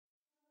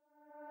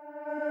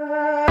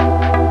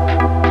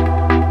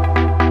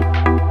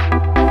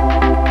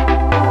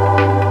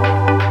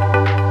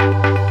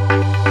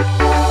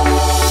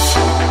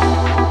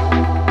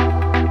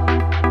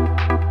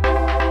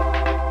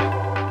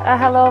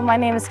my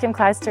name is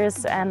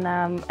Clijsters, and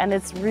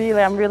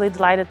I'm really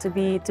delighted to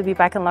be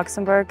back in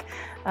Luxembourg.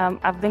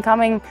 I've been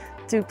coming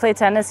to play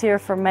tennis here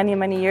for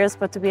many years,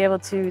 but to be able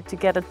to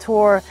get a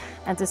tour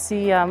and to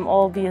see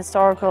all the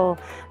historical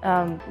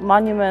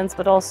monuments,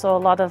 but also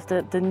a lot of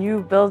the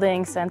new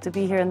buildings, and to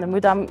be here in the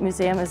Muda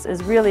Museum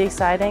is really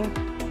exciting.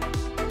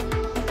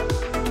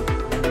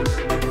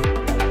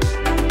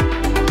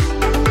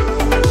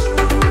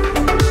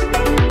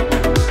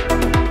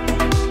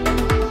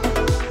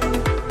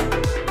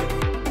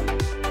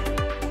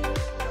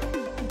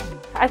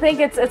 I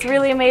think it's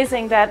really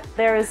amazing that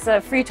there is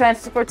free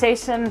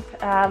transportation.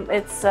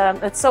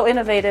 It's so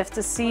innovative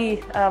to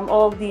see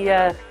all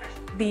the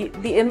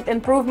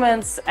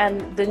improvements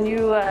and the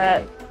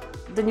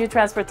new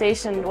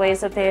transportation ways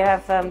that they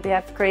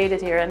have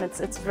created here, and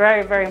it's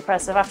very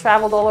impressive. I've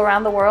traveled all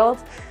around the world,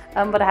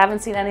 but I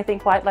haven't seen anything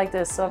quite like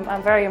this, so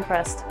I'm very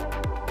impressed.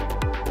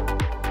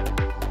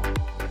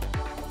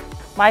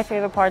 My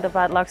favorite part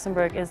about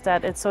Luxembourg is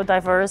that it's so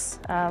diverse.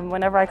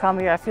 Whenever I come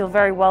here, I feel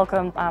very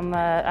welcome.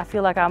 I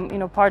feel like I'm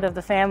part of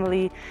the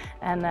family,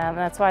 and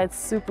that's why it's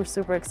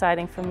super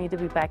exciting for me to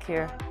be back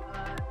here.